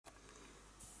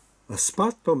A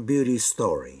spot of beauty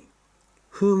story.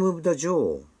 Who moved the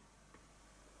jewel?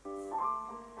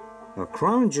 A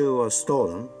crown jewel was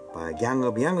stolen by a gang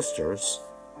of youngsters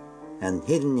and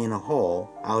hidden in a hole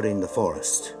out in the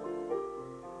forest.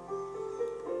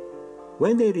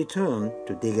 When they returned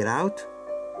to dig it out,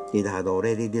 it had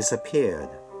already disappeared.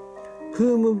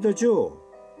 Who moved the jewel?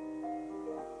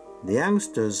 The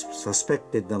youngsters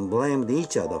suspected and blamed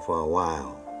each other for a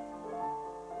while.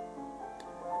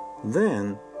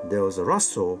 Then there was a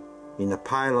rustle in a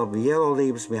pile of yellow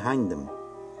leaves behind them.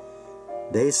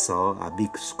 They saw a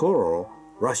big squirrel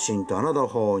rush into another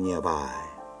hole nearby.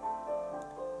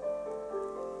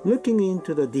 Looking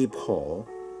into the deep hole,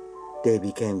 they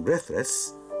became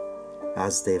breathless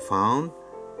as they found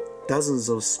dozens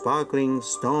of sparkling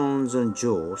stones and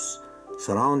jewels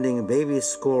surrounding baby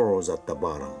squirrels at the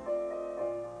bottom.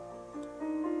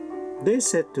 They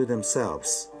said to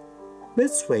themselves,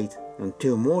 "Let's wait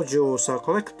until more jewels are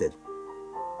collected."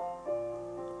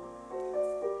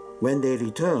 When they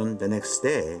returned the next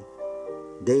day,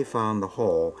 they found the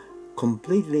hole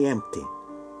completely empty.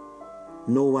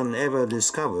 No one ever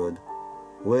discovered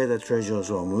where the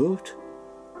treasures were moved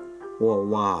or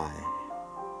why.